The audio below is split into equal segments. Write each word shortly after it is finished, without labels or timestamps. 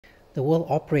the world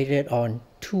operated on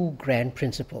two grand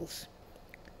principles: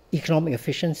 economic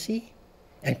efficiency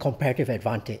and comparative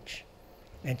advantage.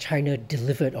 And China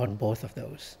delivered on both of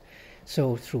those.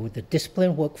 So through the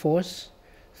disciplined workforce,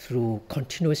 through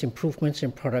continuous improvements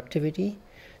in productivity,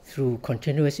 through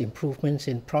continuous improvements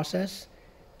in process,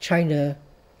 China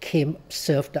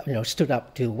stood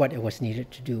up to what it was needed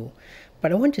to do.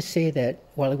 But I want to say that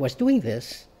while it was doing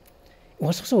this, it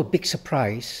was also a big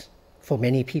surprise for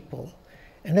many people.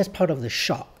 And that's part of the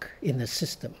shock in the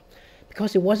system.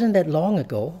 Because it wasn't that long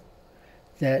ago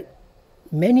that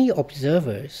many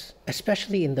observers,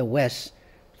 especially in the West,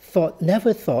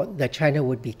 never thought that China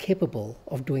would be capable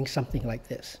of doing something like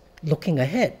this. Looking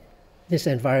ahead, this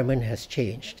environment has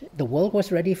changed. The world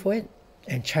was ready for it,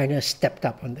 and China stepped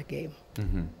up on the game.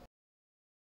 Mm-hmm.